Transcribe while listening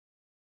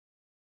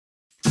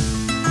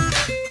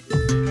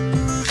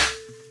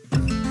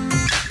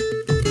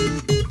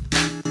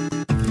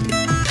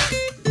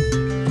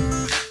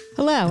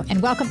Hello,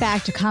 and welcome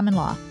back to Common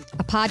Law,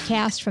 a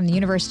podcast from the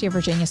University of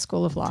Virginia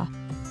School of Law.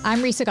 I'm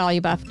Risa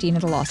Goluboff, Dean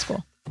of the Law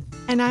School.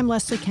 And I'm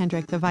Leslie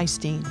Kendrick, the Vice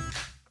Dean.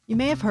 You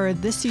may have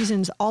heard this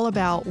season's all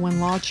about when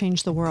law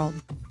changed the world.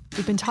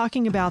 We've been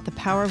talking about the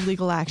power of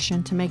legal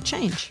action to make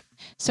change.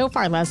 So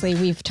far, Leslie,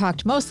 we've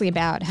talked mostly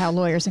about how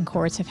lawyers and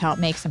courts have helped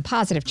make some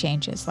positive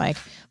changes, like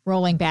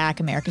rolling back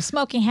America's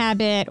smoking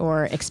habit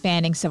or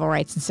expanding civil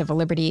rights and civil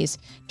liberties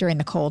during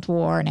the Cold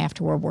War and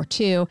after World War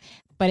II.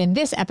 But in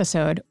this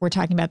episode, we're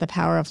talking about the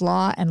power of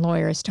law and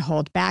lawyers to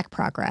hold back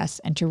progress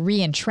and to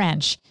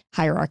re-entrench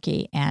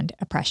hierarchy and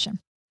oppression.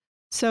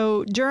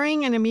 So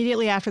during and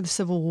immediately after the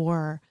Civil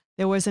War,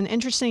 there was an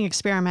interesting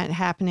experiment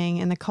happening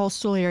in the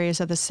coastal areas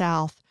of the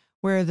South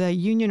where the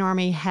Union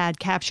Army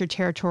had captured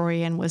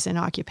territory and was in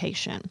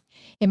occupation.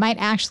 It might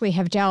actually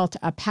have dealt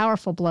a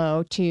powerful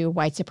blow to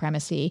white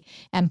supremacy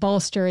and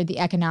bolstered the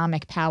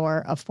economic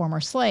power of former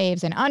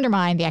slaves and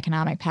undermined the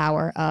economic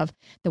power of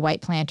the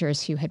white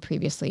planters who had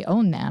previously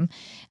owned them.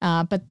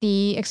 But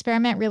the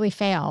experiment really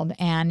failed,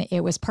 and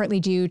it was partly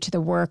due to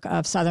the work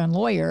of Southern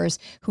lawyers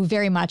who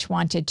very much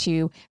wanted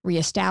to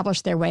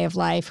reestablish their way of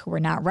life, who were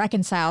not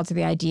reconciled to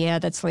the idea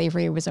that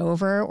slavery was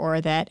over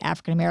or that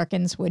African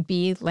Americans would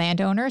be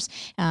landowners.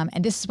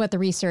 And this is what the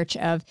research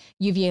of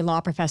UVA Law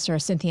professor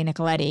Cynthia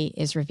Nicoletti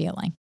is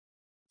revealing.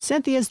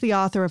 Cynthia is the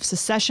author of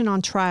Secession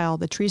on Trial,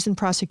 the Treason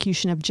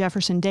Prosecution of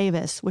Jefferson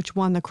Davis, which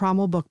won the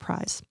Cromwell Book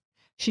Prize.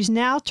 She's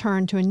now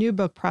turned to a new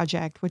book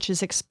project, which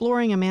is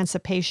exploring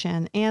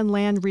emancipation and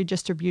land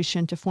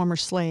redistribution to former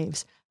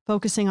slaves,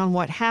 focusing on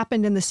what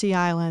happened in the Sea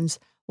Islands,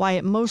 why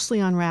it mostly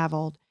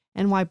unraveled,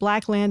 and why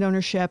Black land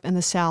ownership in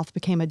the South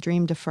became a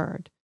dream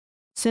deferred.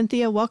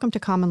 Cynthia, welcome to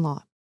Common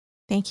Law.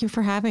 Thank you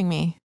for having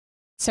me.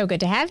 So good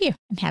to have you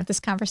and have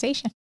this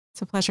conversation.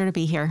 It's a pleasure to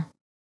be here.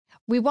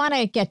 We want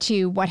to get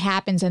to what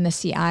happens in the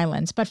Sea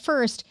Islands. But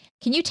first,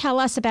 can you tell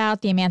us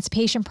about the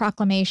Emancipation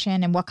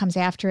Proclamation and what comes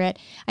after it?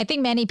 I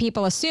think many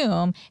people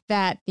assume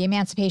that the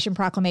Emancipation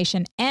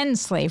Proclamation ends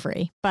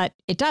slavery, but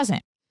it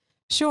doesn't.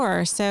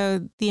 Sure.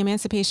 So the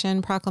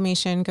Emancipation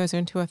Proclamation goes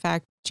into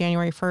effect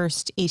January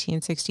 1st,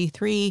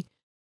 1863.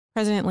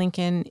 President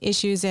Lincoln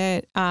issues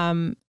it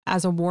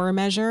as a war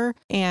measure.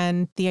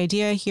 And the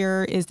idea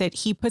here is that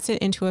he puts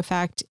it into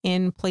effect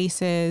in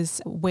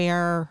places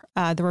where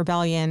the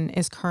rebellion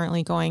is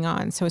currently going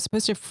on. So it's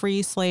supposed to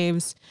free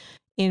slaves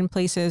in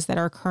places that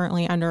are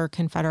currently under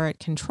Confederate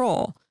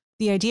control.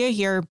 The idea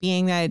here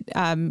being that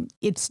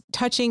it's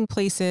touching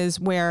places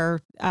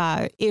where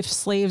if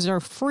slaves are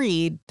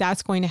freed,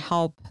 that's going to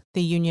help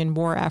the Union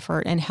war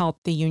effort and help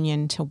the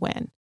Union to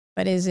win.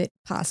 But is it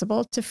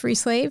possible to free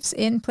slaves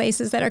in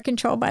places that are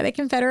controlled by the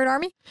Confederate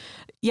Army?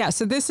 Yeah,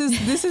 so this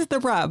is the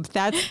rub.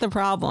 That's the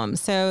problem.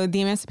 So the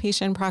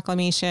Emancipation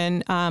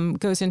Proclamation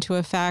goes into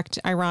effect,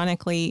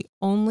 ironically,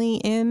 only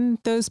in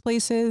those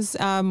places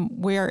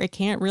where it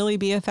can't really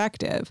be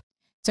effective.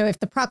 So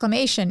if the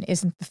proclamation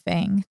isn't the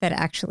thing that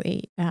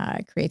actually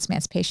creates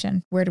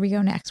emancipation, where do we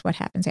go next? What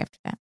happens after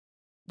that?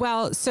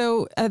 Well,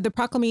 so the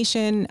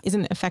proclamation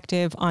isn't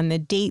effective on the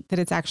date that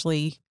it's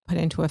actually put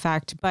into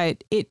effect,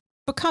 but it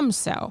becomes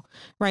so,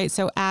 right?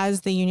 So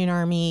as the Union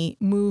Army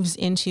moves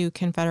into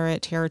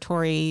Confederate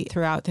territory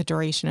throughout the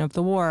duration of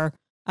the war,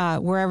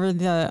 wherever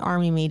the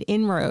Army made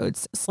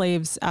inroads,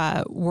 slaves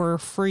were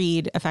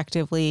freed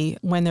effectively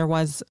when there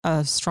was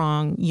a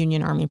strong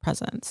Union Army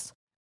presence.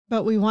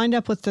 But we wind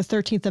up with the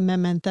 13th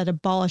Amendment that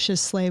abolishes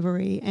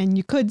slavery. And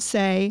you could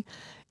say,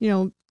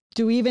 do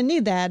we even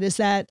need that? Is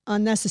that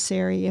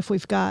unnecessary if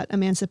we've got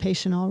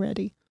emancipation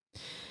already?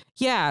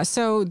 Yeah,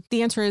 so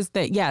the answer is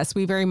that, yes,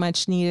 we very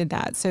much needed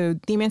that. So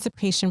the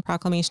Emancipation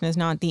Proclamation is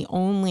not the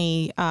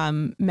only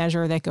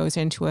measure that goes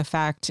into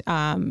effect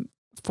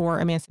for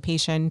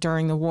emancipation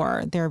during the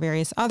war. There are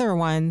various other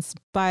ones,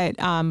 but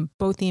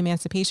both the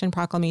Emancipation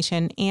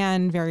Proclamation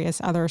and various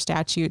other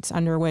statutes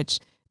under which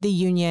the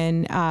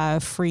Union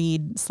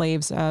freed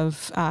slaves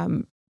of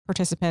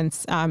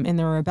participants in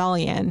the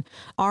rebellion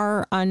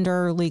are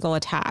under legal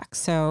attack.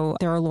 So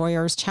there are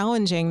lawyers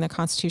challenging the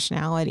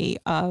constitutionality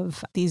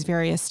of these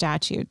various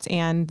statutes.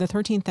 And the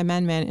 13th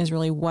Amendment is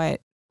really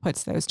what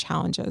puts those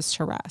challenges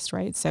to rest,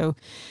 right? So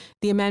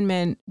the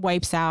amendment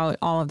wipes out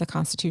all of the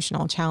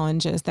constitutional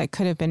challenges that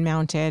could have been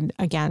mounted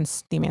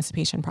against the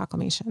Emancipation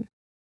Proclamation.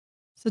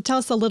 So tell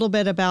us a little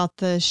bit about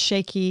the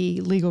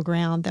shaky legal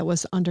ground that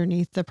was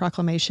underneath the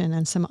proclamation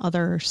and some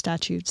other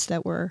statutes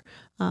that were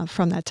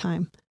from that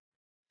time.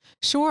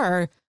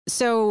 Sure.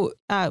 So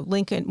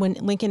when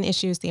Lincoln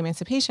issues the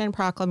Emancipation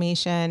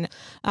Proclamation,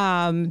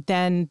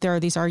 then there are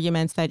these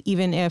arguments that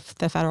even if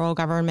the federal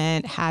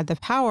government had the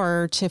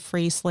power to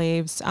free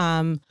slaves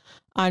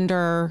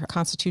under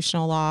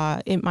constitutional law,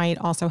 it might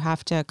also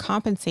have to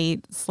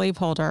compensate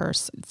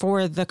slaveholders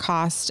for the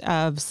cost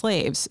of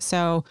slaves.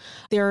 So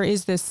there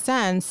is this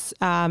sense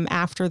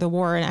after the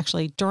war, and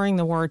actually during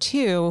the war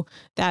too,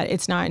 that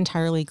it's not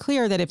entirely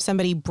clear that if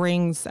somebody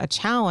brings a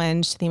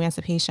challenge to the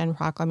Emancipation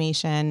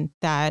Proclamation,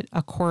 that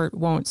a court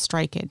won't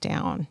strike it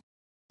down.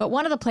 But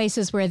one of the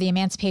places where the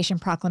Emancipation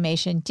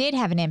Proclamation did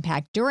have an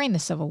impact during the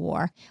Civil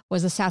War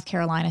was the South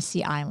Carolina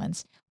Sea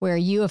Islands, where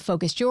you have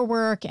focused your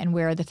work and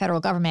where the federal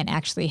government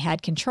actually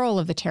had control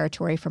of the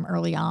territory from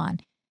early on.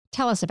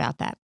 Tell us about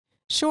that.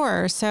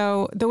 Sure.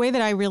 So the way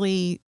that I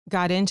really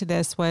got into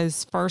this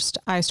was first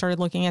I started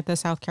looking at the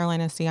South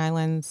Carolina Sea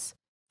Islands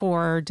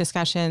for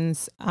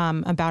discussions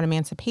about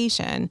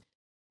emancipation.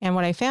 And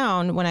what I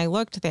found when I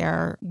looked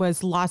there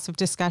was lots of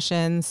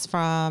discussions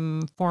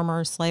from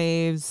former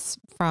slaves,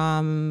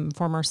 from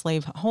former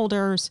slave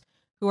holders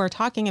who are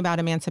talking about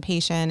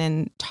emancipation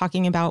and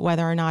talking about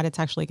whether or not it's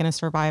actually going to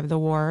survive the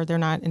war. They're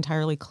not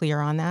entirely clear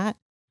on that.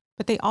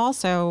 But they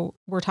also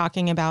were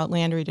talking about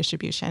land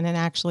redistribution. And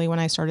actually, when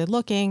I started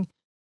looking,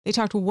 they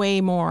talked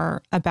way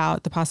more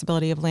about the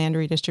possibility of land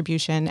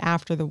redistribution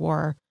after the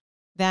war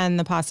than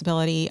the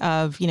possibility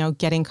of,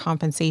 getting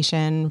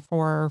compensation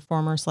for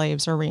former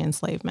slaves or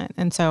re-enslavement.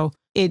 And so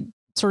it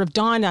sort of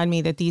dawned on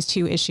me that these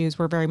two issues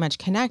were very much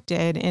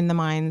connected in the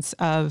minds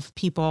of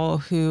people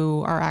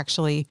who are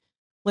actually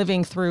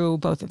living through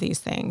both of these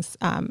things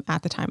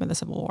at the time of the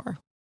Civil War.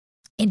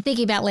 In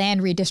thinking about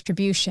land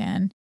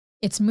redistribution,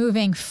 it's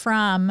moving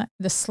from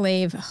the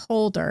slave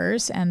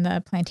holders and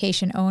the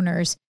plantation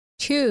owners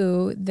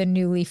to the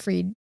newly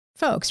freed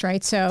folks,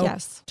 right? So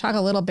yes. Talk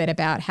a little bit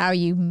about how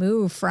you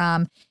move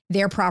from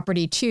their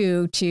property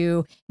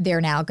to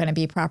they're now going to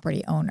be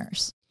property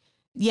owners.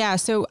 Yeah.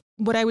 So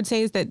what I would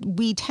say is that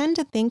we tend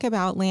to think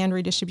about land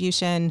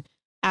redistribution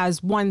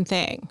as one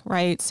thing,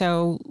 right?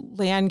 So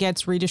land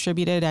gets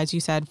redistributed, as you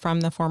said,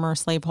 from the former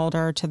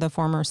slaveholder to the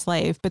former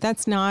slave, but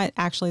that's not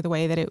actually the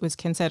way that it was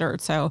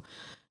considered. So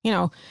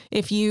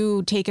if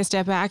you take a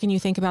step back and you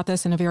think about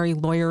this in a very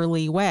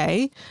lawyerly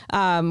way,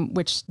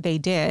 which they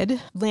did,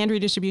 land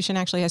redistribution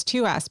actually has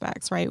two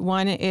aspects, right?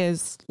 One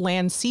is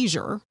land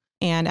seizure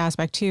and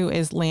aspect two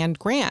is land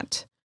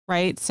grant,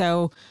 right?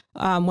 So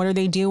what are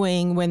they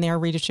doing when they're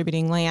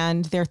redistributing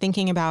land? They're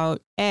thinking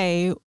about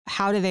A,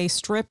 how do they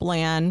strip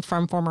land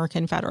from former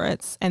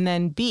Confederates? And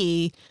then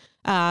B,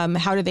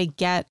 how do they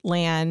get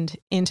land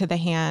into the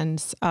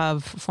hands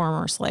of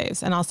former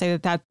slaves? And I'll say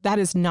that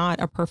is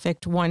not a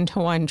perfect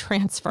one-to-one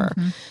transfer.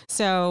 Mm-hmm.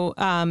 So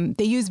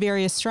they use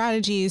various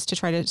strategies to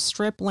try to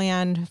strip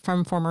land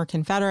from former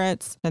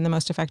Confederates. And the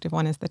most effective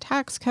one is the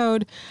tax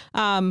code.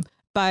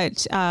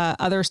 But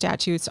other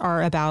statutes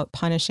are about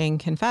punishing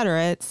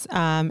Confederates.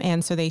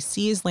 And so they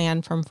seize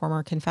land from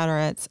former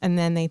Confederates, and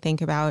then they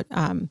think about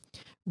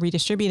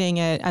redistributing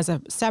it as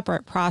a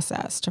separate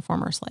process to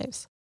former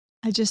slaves.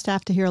 I just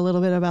have to hear a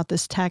little bit about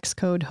this tax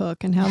code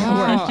hook and how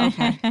that works.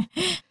 Okay.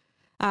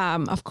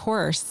 Of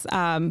course.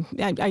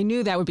 I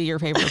knew that would be your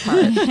favorite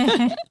part.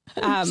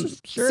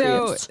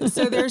 So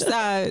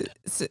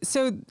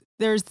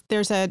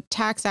there's a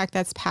tax act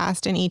that's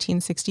passed in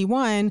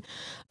 1861,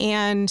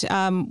 and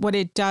what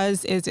it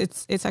does is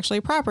it's actually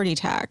a property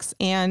tax,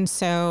 and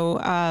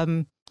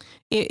so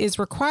it is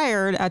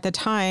required at the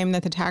time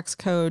that the tax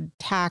code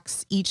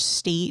tax each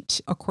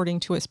state according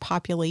to its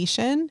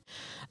population.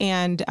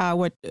 And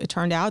what it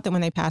turned out that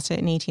when they passed it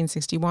in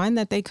 1861,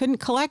 that they couldn't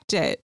collect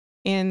it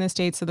in the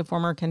states of the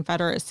former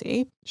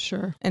Confederacy.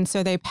 Sure. And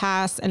so they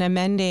pass an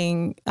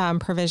amending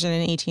provision in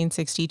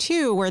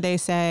 1862 where they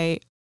say,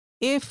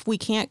 if we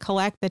can't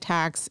collect the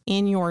tax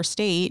in your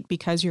state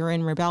because you're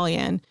in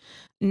rebellion,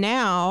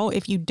 now,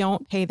 if you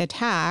don't pay the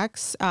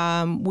tax,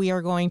 we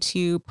are going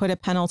to put a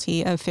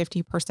penalty of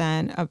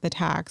 50% of the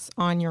tax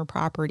on your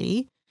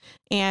property.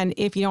 And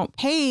if you don't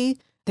pay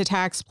the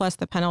tax plus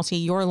the penalty,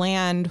 your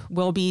land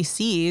will be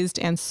seized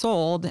and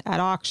sold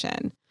at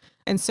auction.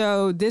 And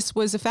so this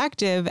was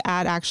effective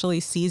at actually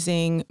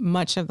seizing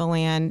much of the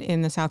land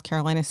in the South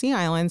Carolina Sea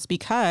Islands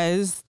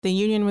because the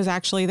Union was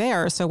actually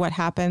there. So what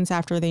happens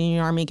after the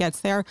Union Army gets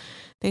there?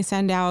 They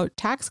send out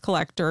tax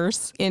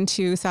collectors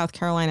into South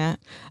Carolina.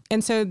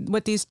 And so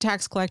what these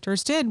tax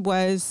collectors did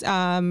was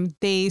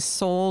they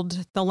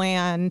sold the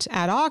land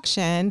at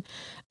auction.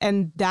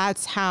 And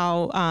that's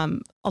how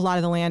a lot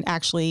of the land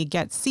actually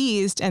gets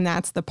seized. And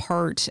that's the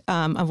part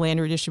of land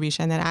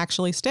redistribution that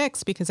actually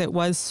sticks because it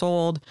was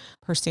sold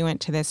pursuant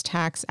to this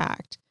tax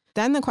act.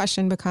 Then the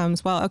question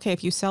becomes, well, okay,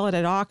 if you sell it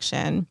at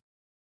auction,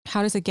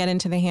 how does it get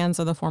into the hands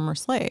of the former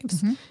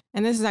slaves? Mm-hmm.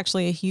 And this is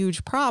actually a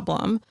huge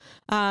problem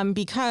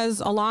because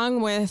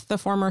along with the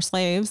former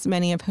slaves,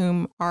 many of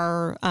whom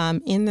are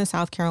in the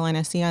South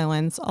Carolina Sea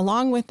Islands,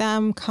 along with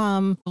them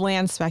come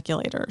land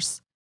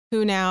speculators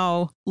who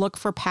now look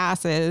for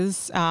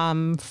passes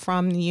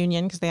from the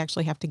Union because they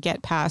actually have to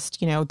get past,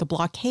 the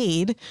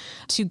blockade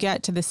to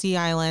get to the Sea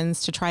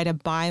Islands to try to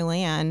buy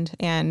land.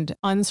 And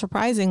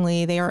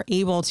unsurprisingly, they are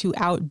able to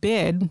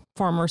outbid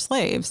former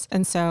slaves.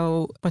 And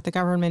so what the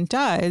government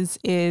does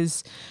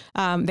is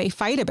they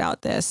fight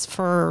about this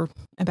for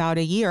about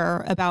a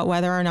year about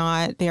whether or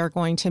not they are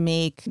going to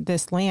make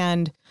this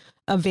land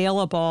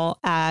available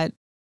at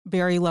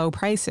very low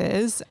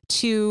prices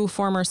to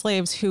former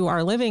slaves who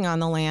are living on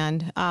the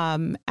land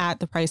at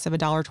the price of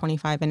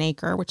 $1.25 an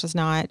acre, which is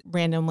not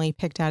randomly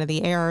picked out of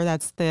the air.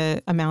 That's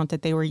the amount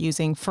that they were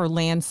using for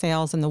land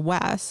sales in the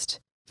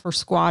West for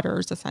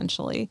squatters,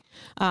 essentially.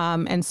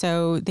 And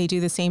so they do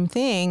the same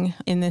thing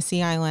in the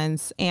Sea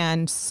Islands,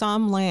 and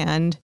some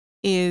land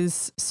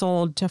is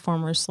sold to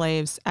former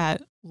slaves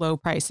at low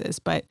prices,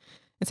 but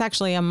it's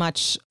actually a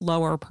much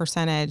lower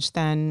percentage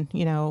than,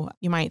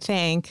 you might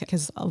think,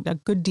 because a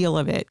good deal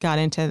of it got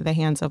into the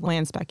hands of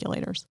land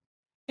speculators.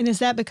 And is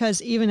that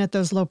because even at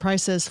those low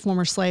prices,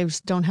 former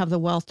slaves don't have the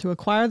wealth to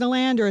acquire the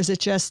land? Or is it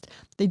just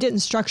they didn't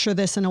structure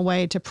this in a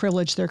way to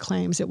privilege their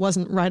claims? It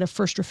wasn't right of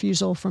first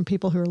refusal from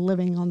people who are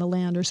living on the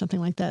land or something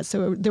like that.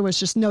 So there was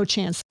just no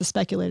chance the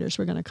speculators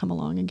were going to come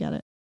along and get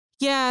it.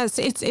 Yes,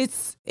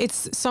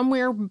 it's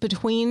somewhere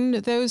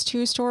between those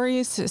two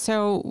stories.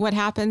 So what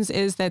happens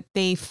is that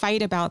they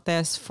fight about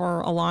this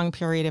for a long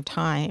period of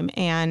time,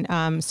 and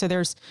so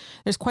there's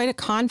quite a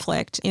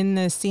conflict in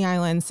the Sea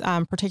Islands,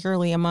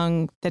 particularly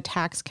among the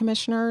tax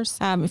commissioners.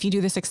 If you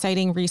do this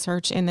exciting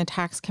research in the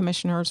tax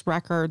commissioner's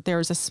record,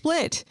 there's a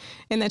split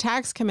in the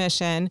tax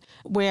commission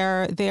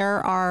where there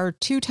are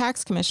two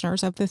tax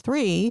commissioners of the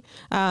three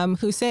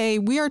who say,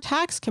 we are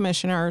tax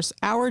commissioners.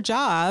 Our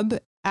job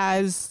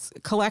as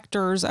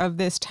collectors of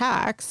this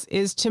tax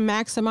is to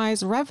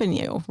maximize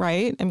revenue,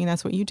 right? I mean,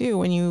 that's what you do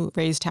when you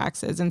raise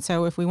taxes. And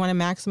so if we want to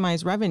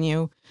maximize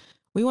revenue,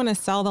 we want to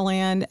sell the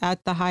land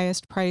at the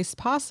highest price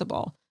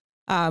possible,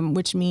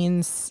 which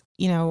means,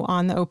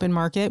 on the open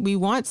market, we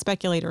want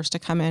speculators to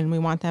come in. We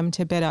want them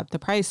to bid up the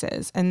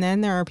prices. And then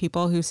there are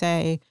people who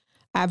say,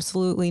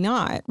 absolutely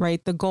not,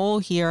 right? The goal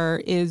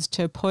here is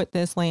to put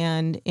this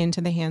land into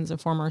the hands of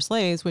former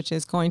slaves, which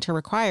is going to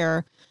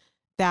require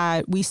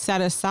that we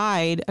set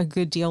aside a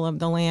good deal of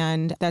the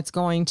land that's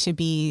going to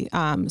be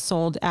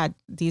sold at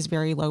these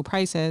very low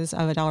prices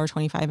of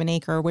 $1.25 an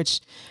acre,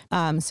 which,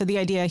 so the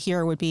idea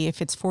here would be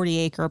if it's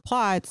 40-acre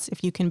plots,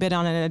 if you can bid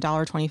on it at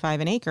 $1.25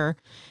 an acre,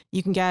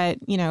 you can get,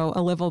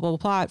 a livable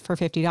plot for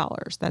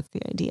 $50. That's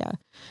the idea.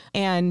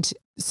 And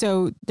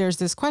so there's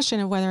this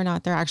question of whether or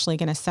not they're actually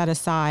going to set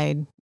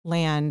aside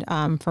land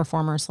for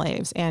former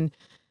slaves. And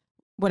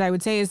what I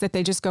would say is that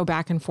they just go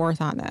back and forth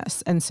on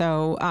this. And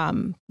so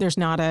there's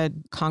not a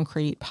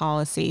concrete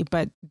policy,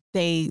 but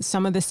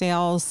some of the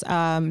sales,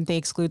 they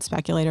exclude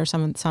speculators,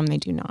 some they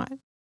do not.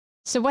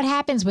 So what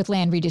happens with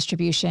land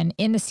redistribution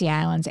in the Sea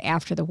Islands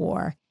after the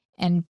war?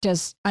 And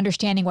does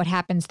understanding what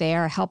happens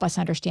there help us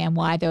understand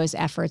why those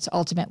efforts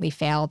ultimately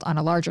failed on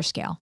a larger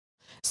scale?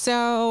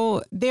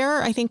 So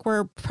there, I think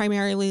we're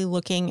primarily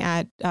looking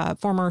at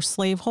former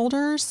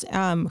slaveholders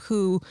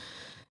who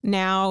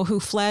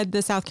fled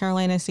the South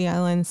Carolina Sea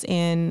Islands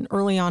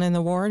early on in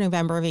the war,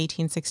 November of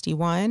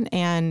 1861.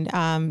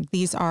 And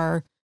these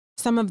are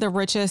some of the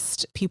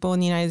richest people in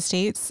the United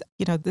States.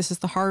 This is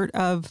the heart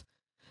of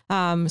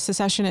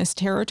secessionist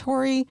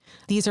territory.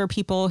 These are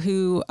people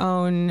who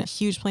own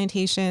huge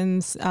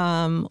plantations,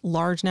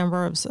 large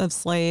number of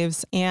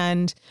slaves.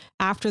 And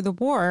after the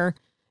war,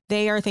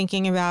 they are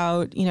thinking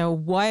about,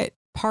 what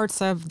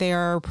parts of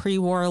their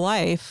pre-war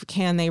life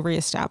can they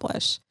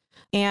reestablish?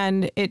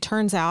 And it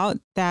turns out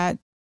that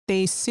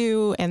they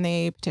sue and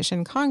they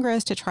petition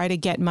Congress to try to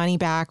get money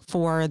back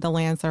for the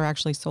lands that are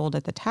actually sold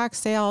at the tax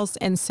sales.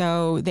 And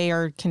so they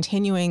are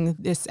continuing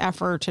this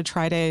effort to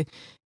try to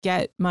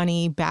get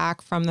money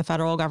back from the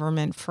federal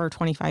government for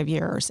 25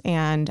 years.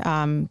 And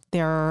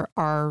there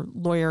are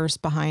lawyers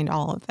behind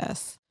all of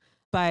this.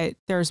 But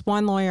there's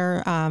one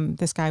lawyer,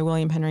 this guy,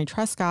 William Henry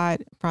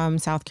Truscott from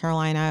South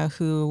Carolina,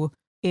 who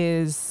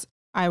is,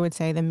 I would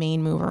say, the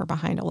main mover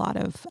behind a lot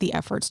of the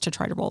efforts to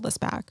try to roll this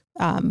back.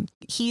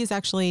 He is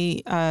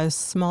actually a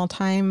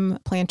small-time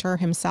planter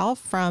himself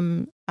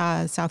from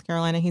South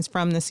Carolina. He's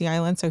from the Sea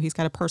Islands, so he's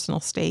got a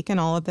personal stake in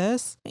all of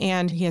this.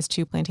 And he has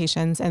two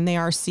plantations, and they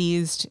are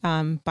seized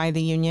by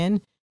the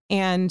Union.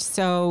 And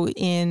so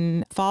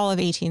in fall of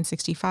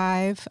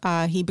 1865,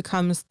 he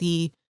becomes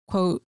the,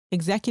 quote,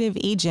 executive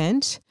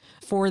agent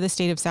for the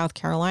state of South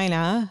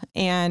Carolina.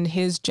 And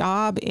his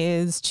job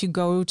is to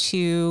go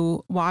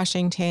to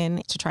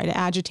Washington to try to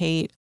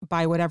agitate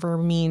by whatever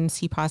means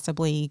he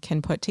possibly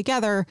can put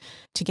together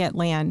to get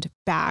land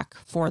back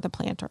for the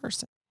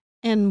planters.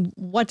 And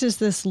what does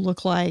this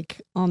look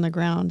like on the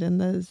ground in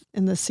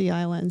the Sea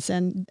Islands?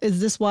 And is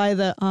this why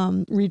the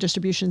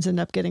redistributions end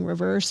up getting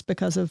reversed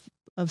because of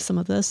some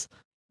of this?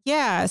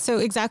 Yeah, so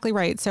exactly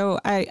right. So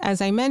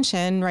as I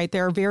mentioned, right,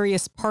 there are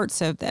various parts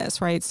of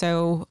this, right?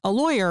 So a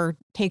lawyer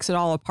takes it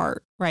all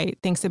apart, right?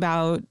 Thinks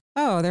about,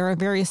 there are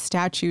various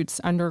statutes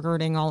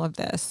undergirding all of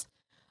this.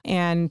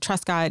 And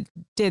Truscott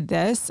did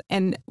this.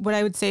 And what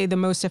I would say the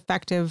most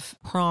effective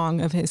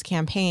prong of his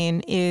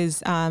campaign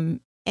is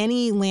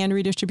any land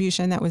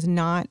redistribution that was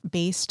not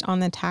based on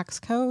the tax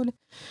code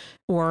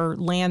or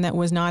land that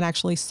was not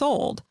actually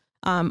sold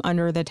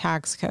under the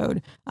tax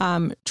code.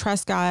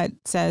 Truscott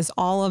says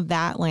all of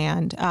that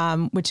land,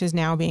 which is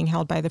now being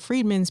held by the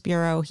Freedmen's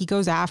Bureau, he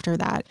goes after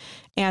that.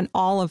 And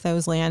all of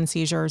those land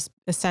seizures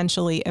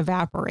essentially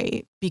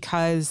evaporate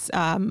because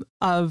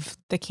of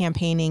the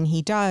campaigning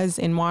he does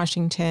in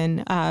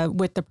Washington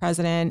with the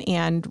president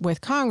and with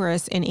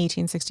Congress in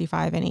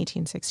 1865 and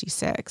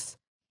 1866.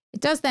 It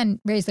does then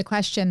raise the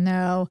question,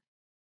 though,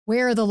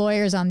 where are the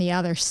lawyers on the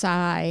other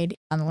side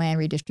on the land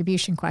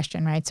redistribution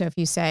question, right? So if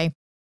you say,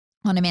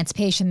 On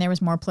emancipation, there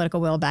was more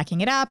political will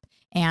backing it up.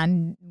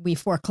 And we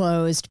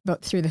foreclosed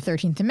through the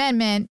 13th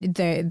Amendment,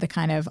 the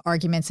kind of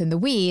arguments in the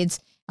weeds.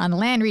 On the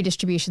land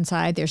redistribution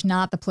side, there's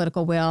not the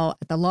political will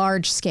at the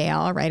large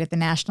scale, right, at the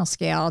national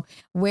scale.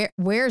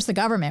 Where's the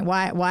government?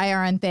 Why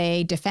aren't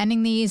they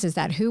defending these? Is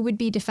that who would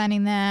be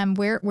defending them?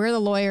 Where are the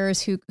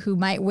lawyers who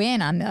might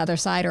win on the other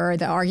side? Or are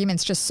the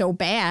arguments just so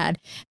bad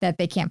that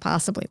they can't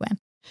possibly win?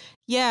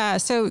 Yeah,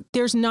 so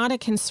there's not a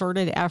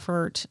concerted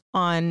effort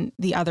on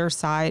the other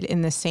side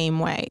in the same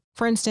way.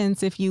 For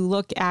instance, if you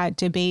look at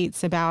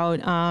debates about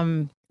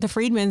the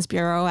Freedmen's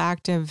Bureau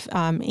Act of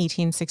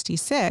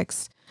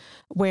 1866,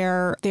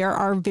 where there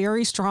are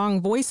very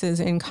strong voices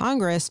in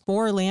Congress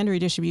for land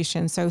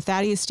redistribution. So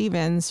Thaddeus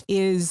Stevens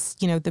is,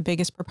 the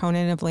biggest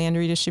proponent of land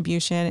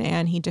redistribution,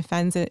 and he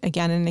defends it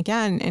again and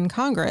again in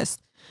Congress.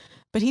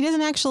 But he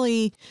doesn't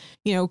actually,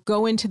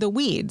 go into the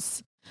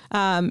weeds.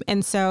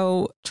 And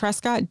so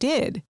Trescott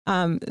did,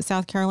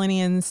 South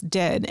Carolinians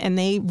did, and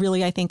they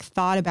really, I think,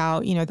 thought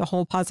about, the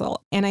whole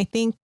puzzle. And I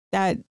think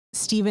that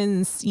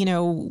Stevens,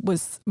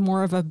 was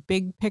more of a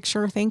big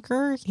picture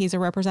thinker. He's a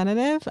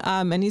representative,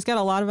 and he's got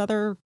a lot of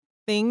other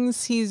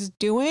things he's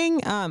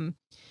doing.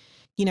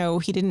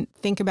 He didn't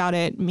think about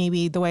it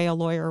maybe the way a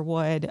lawyer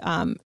would,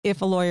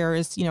 if a lawyer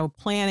is,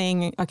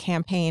 planning a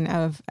campaign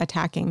of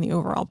attacking the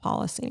overall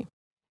policy.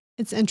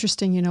 It's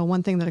interesting,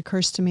 one thing that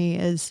occurs to me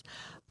is,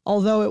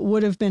 although it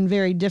would have been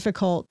very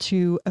difficult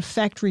to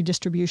affect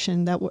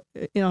redistribution that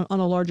on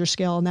a larger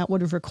scale, and that would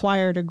have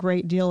required a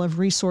great deal of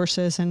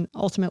resources and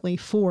ultimately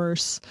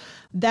force,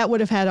 that would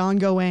have had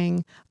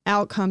ongoing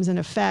outcomes and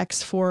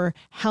effects for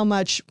how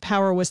much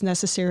power was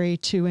necessary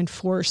to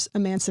enforce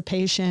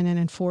emancipation and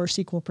enforce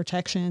equal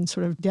protection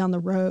sort of down the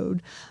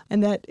road.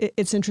 And that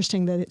it's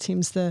interesting that it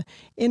seems the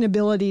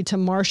inability to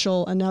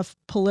marshal enough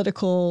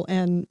political will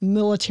and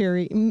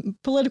military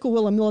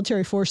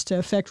force to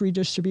affect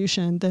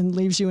redistribution then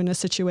leaves you in a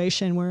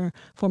situation where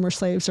former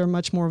slaves are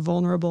much more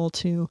vulnerable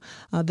to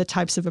the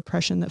types of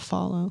oppression that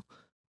follow.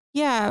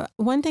 Yeah.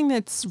 One thing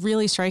that's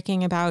really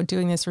striking about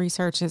doing this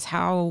research is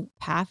how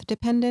path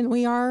dependent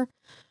we are,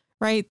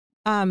 right?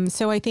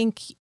 So I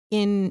think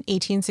in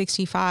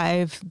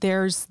 1865,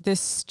 there's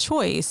this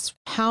choice.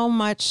 How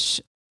much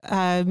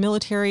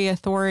military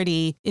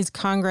authority is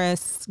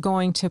Congress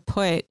going to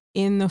put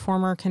in the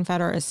former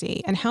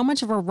Confederacy? And how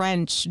much of a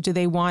wrench do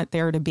they want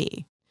there to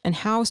be? And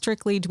how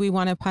strictly do we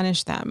want to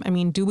punish them? I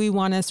mean, do we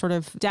want to sort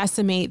of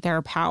decimate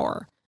their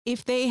power?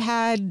 If they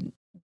had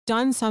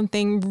done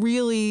something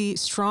really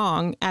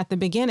strong at the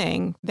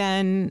beginning,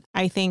 then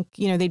I think,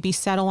 they'd be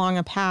set along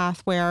a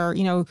path where,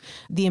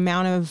 the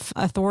amount of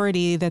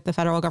authority that the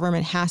federal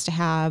government has to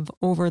have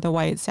over the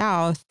white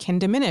South can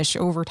diminish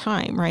over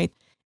time, right?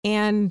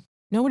 And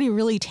nobody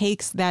really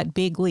takes that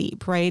big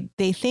leap, right?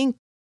 They think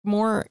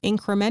more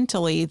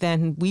incrementally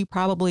than we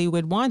probably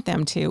would want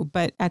them to.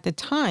 But at the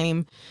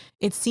time,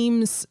 it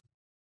seems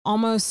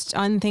almost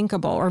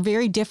unthinkable or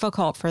very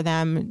difficult for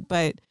them.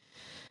 But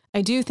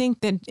I do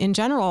think that in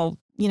general,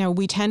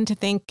 we tend to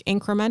think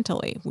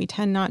incrementally. We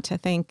tend not to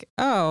think,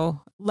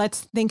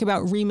 let's think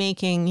about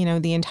remaking,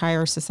 the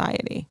entire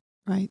society.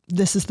 Right.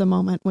 This is the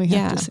moment we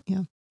have to see.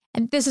 Yeah.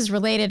 And this is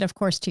related, of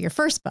course, to your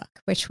first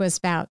book, which was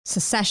about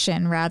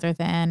secession rather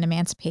than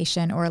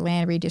emancipation or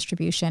land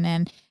redistribution,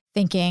 and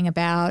thinking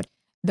about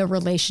the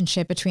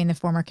relationship between the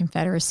former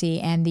Confederacy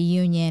and the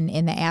Union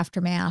in the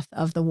aftermath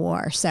of the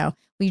war. So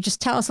will you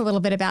just tell us a little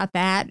bit about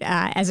that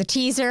as a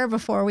teaser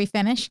before we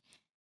finish?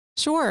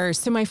 Sure.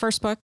 So my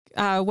first book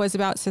was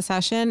about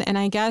secession. And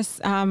I guess,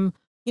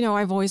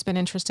 I've always been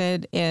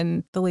interested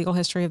in the legal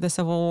history of the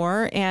Civil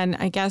War. And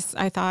I guess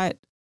I thought,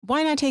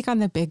 why not take on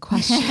the big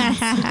questions?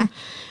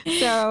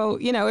 So,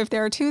 if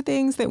there are two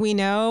things that we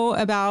know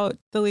about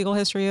the legal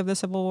history of the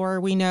Civil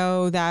War, we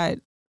know that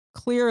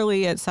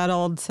clearly it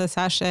settled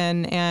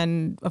secession.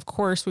 And of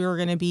course, we were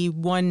going to be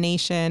one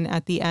nation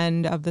at the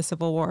end of the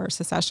Civil War.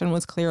 Secession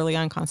was clearly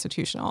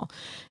unconstitutional.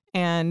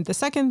 And the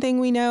second thing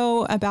we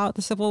know about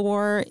the Civil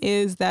War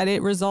is that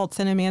it results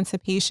in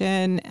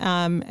emancipation,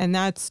 and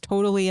that's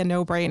totally a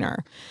no-brainer.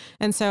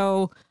 And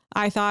so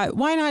I thought,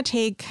 why not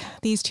take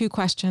these two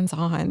questions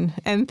on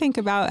and think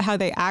about how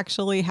they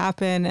actually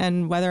happen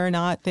and whether or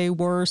not they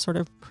were sort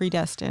of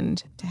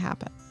predestined to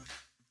happen.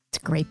 It's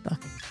a great book.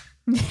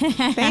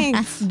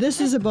 Thanks.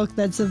 This is a book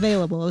that's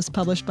available. It was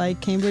published by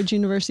Cambridge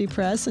University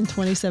Press in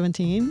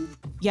 2017.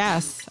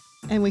 Yes.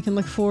 And we can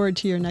look forward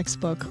to your next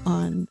book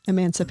on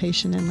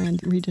emancipation and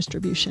land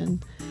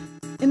redistribution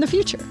in the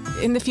future.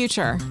 In the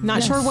future.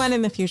 Not sure when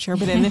in the future,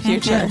 but in the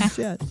future. Yes,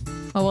 yes.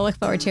 Well, we'll look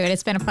forward to it.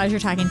 It's been a pleasure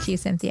talking to you,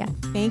 Cynthia.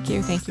 Thank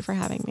you. Thank you for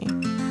having me.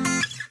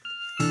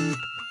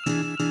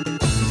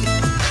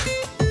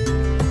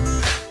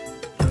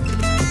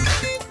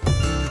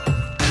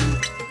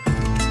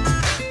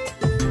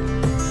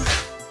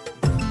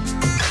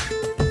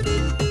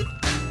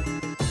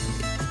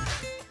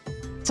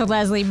 So,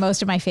 Leslie,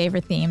 most of my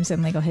favorite themes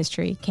in legal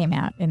history came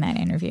out in that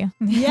interview.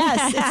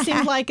 Yes, it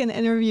seemed like an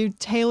interview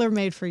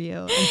tailor-made for you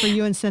and for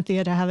you and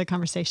Cynthia to have the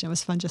conversation. It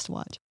was fun just to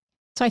watch.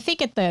 So I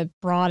think at the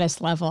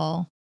broadest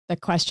level, the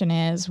question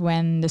is,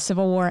 when the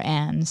Civil War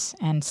ends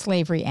and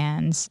slavery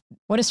ends,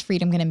 what is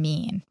freedom going to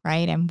mean,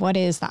 right? And what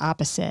is the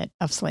opposite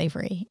of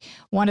slavery?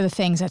 One of the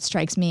things that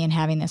strikes me in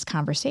having this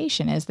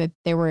conversation is that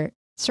there were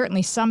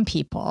certainly some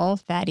people,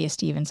 Thaddeus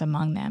Stevens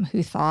among them,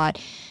 who thought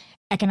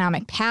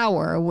economic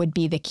power would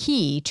be the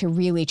key to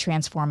really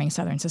transforming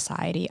Southern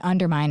society,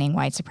 undermining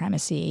white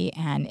supremacy,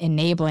 and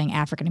enabling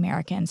African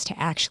Americans to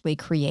actually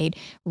create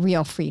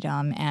real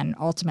freedom and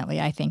ultimately,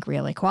 I think,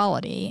 real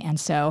equality. And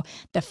so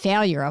the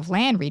failure of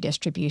land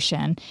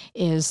redistribution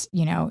is,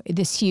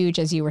 this huge,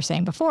 as you were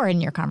saying before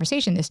in your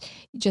conversation, this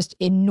just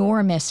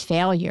enormous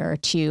failure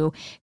to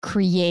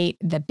create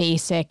the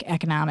basic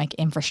economic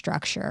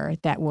infrastructure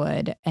that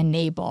would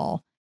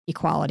enable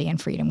equality and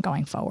freedom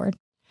going forward.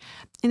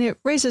 And it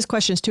raises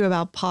questions, too,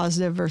 about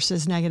positive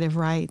versus negative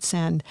rights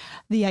and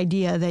the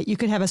idea that you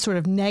could have a sort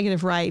of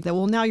negative right that,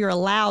 well, now you're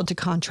allowed to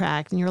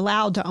contract and you're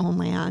allowed to own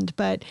land.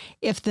 But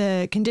if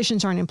the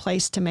conditions aren't in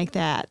place to make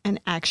that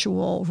an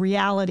actual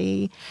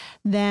reality,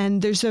 then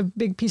there's a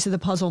big piece of the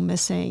puzzle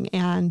missing.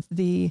 And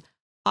the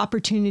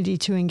opportunity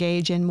to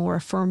engage in more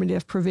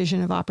affirmative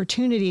provision of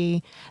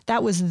opportunity,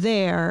 that was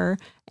there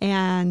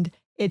and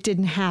it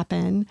didn't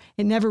happen.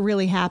 It never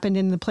really happened.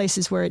 In the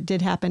places where it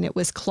did happen, it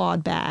was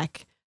clawed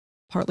back,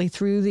 partly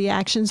through the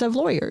actions of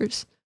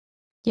lawyers.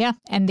 Yeah.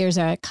 And there's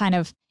a kind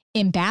of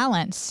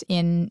imbalance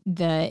in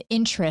the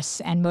interests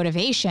and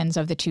motivations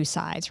of the two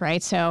sides,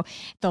 right? So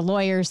the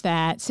lawyers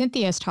that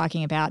Cynthia is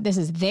talking about, this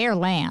is their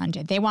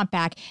land. They want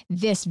back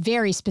this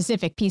very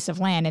specific piece of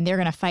land, and they're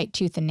going to fight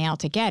tooth and nail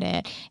to get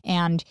it.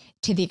 And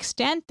to the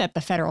extent that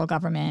the federal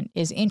government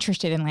is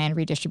interested in land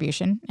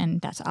redistribution,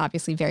 and that's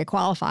obviously very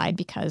qualified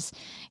because,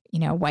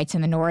 whites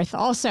in the North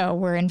also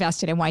were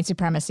invested in white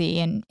supremacy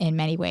in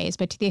many ways.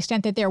 But to the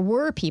extent that there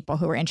were people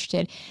who were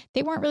interested,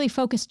 they weren't really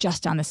focused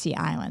just on the Sea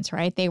Islands,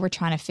 right? They were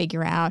trying to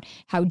figure out,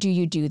 how do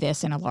you do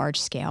this in a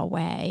large scale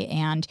way?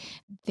 And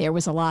there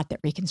was a lot that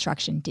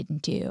Reconstruction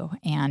didn't do.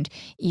 And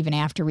even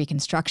after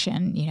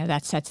Reconstruction,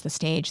 that sets the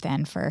stage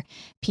then for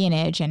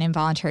peonage and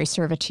involuntary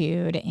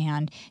servitude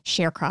and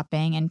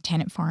sharecropping and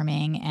tenant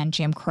farming and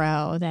Jim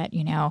Crow that,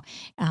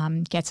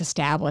 gets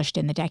established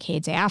in the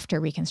decades after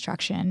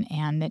Reconstruction,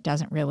 and that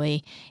doesn't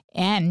really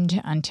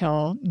end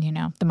until,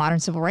 the modern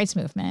civil rights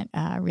movement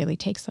really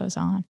takes those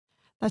on.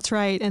 That's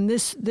right. And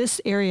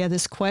this area,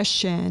 this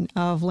question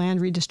of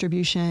land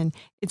redistribution,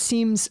 it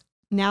seems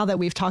now that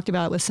we've talked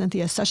about it with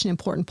Cynthia, such an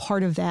important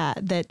part of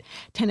that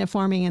tenant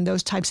farming and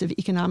those types of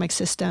economic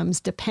systems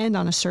depend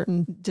on a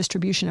certain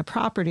distribution of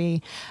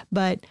property.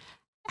 But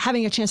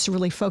having a chance to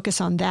really focus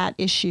on that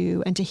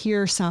issue and to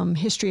hear some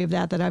history of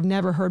that I've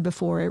never heard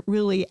before, it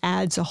really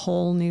adds a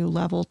whole new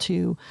level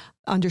to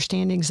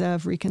understandings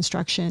of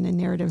Reconstruction and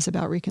narratives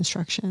about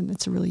Reconstruction.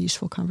 It's a really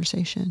useful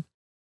conversation.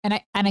 And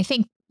I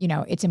think,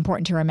 it's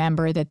important to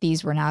remember that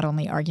these were not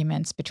only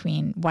arguments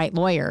between white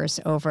lawyers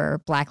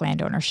over Black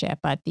land ownership,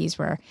 but these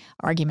were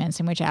arguments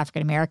in which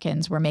African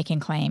Americans were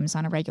making claims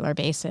on a regular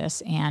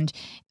basis. And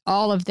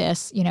all of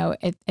this,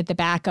 at the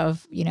back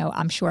of,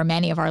 I'm sure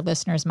many of our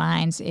listeners'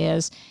 minds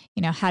is,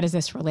 how does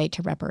this relate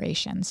to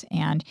reparations?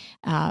 And,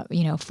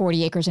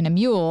 40 acres and a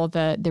mule,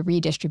 the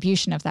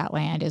redistribution of that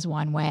land is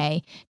one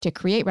way to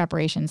create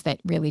reparations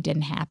that really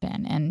didn't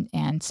happen.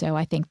 And so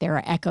I think there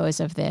are echoes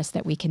of this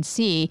that we can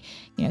see,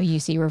 you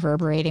see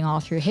reverberating all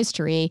through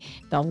history,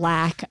 the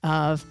lack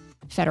of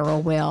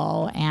federal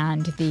will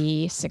and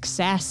the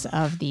success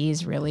of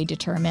these really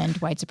determined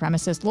white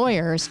supremacist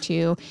lawyers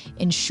to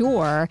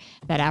ensure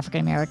that African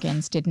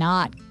Americans did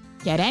not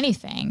get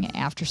anything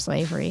after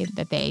slavery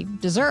that they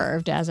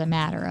deserved as a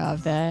matter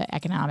of the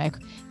economic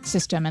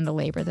system and the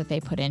labor that they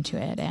put into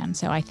it. And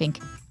so I think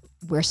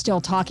we're still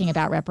talking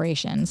about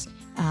reparations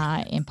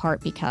in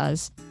part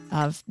because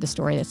of the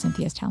story that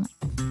Cynthia is telling.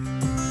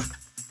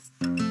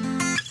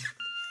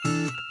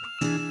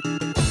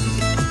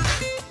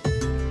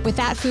 With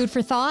that food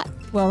for thought,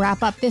 we'll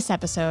wrap up this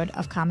episode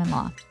of Common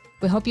Law.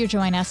 We hope you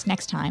join us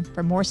next time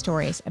for more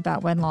stories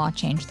about when law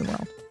changed the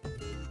world.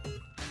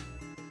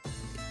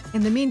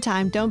 In the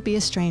meantime, don't be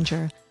a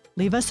stranger.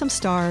 Leave us some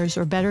stars,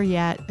 or better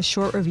yet, a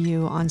short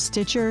review on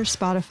Stitcher,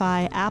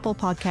 Spotify, Apple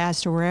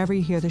Podcasts, or wherever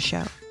you hear the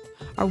show.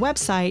 Our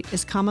website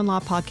is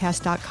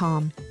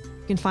commonlawpodcast.com.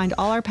 You can find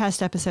all our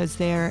past episodes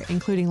there,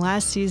 including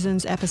last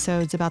season's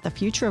episodes about the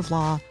future of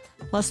law,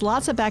 plus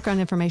lots of background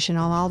information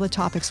on all the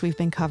topics we've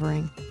been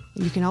covering.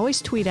 You can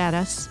always tweet at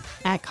us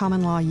at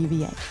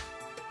CommonLawUVA.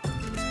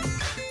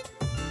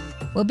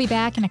 We'll be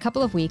back in a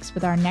couple of weeks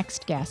with our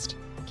next guest,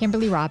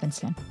 Kimberly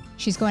Robinson.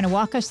 She's going to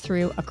walk us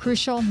through a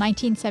crucial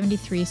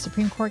 1973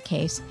 Supreme Court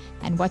case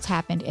and what's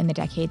happened in the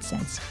decades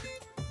since.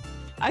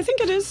 I think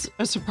it is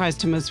a surprise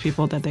to most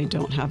people that they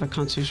don't have a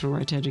constitutional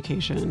right to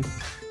education.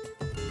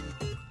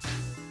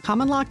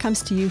 Common Law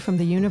comes to you from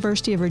the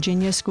University of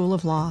Virginia School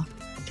of Law.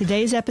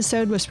 Today's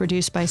episode was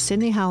produced by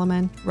Sidney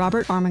Halliman,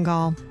 Robert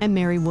Armengol, and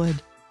Mary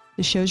Wood.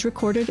 The show's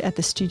recorded at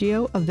the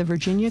studio of the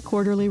Virginia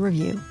Quarterly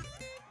Review.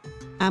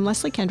 I'm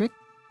Leslie Kendrick.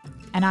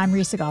 And I'm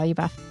Risa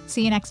Goluboff.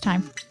 See you next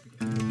time.